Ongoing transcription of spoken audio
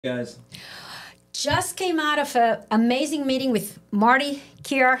Guys. Just came out of an amazing meeting with Marty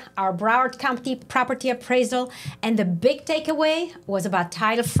Kiar, our Broward County Property Appraisal, and the big takeaway was about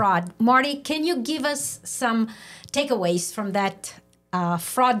title fraud. Marty, can you give us some takeaways from that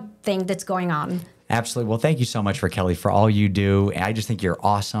fraud thing that's going on? Absolutely. Well, thank you so much, Kelly, for all you do. I just think you're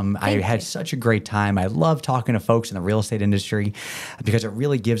awesome. I had such a great time. I love talking to folks in the real estate industry because it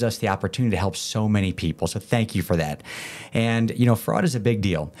really gives us the opportunity to help so many people. So thank you for that. And, you know, fraud is a big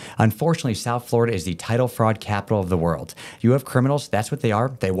deal. Unfortunately, South Florida is the title fraud capital of the world. You have criminals. That's what they are.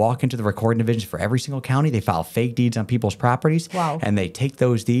 They walk into the recording divisions for every single county. They file fake deeds on people's properties. Wow. And they take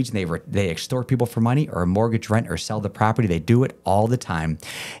those deeds and they extort people for money or mortgage rent or sell the property. They do it all the time.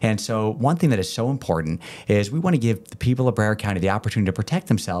 And so one thing that is so important is we want to give the people of Broward County the opportunity to protect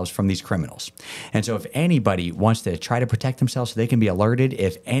themselves from these criminals. And so if anybody wants to try to protect themselves so they can be alerted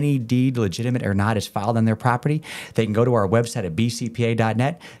if any deed, legitimate or not, is filed on their property, they can go to our website at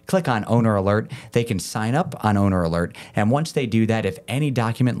bcpa.net, click on Owner Alert. They can sign up on Owner Alert. And once they do that, if any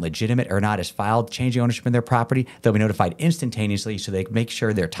document, legitimate or not, is filed changing ownership in their property, they'll be notified instantaneously so they can make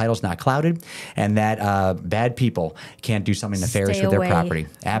sure their title's not clouded and that bad people can't do something nefarious Stay with their away. property.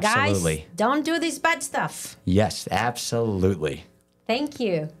 Absolutely. Guys, don't do this bad stuff. Yes, absolutely. Thank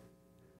you.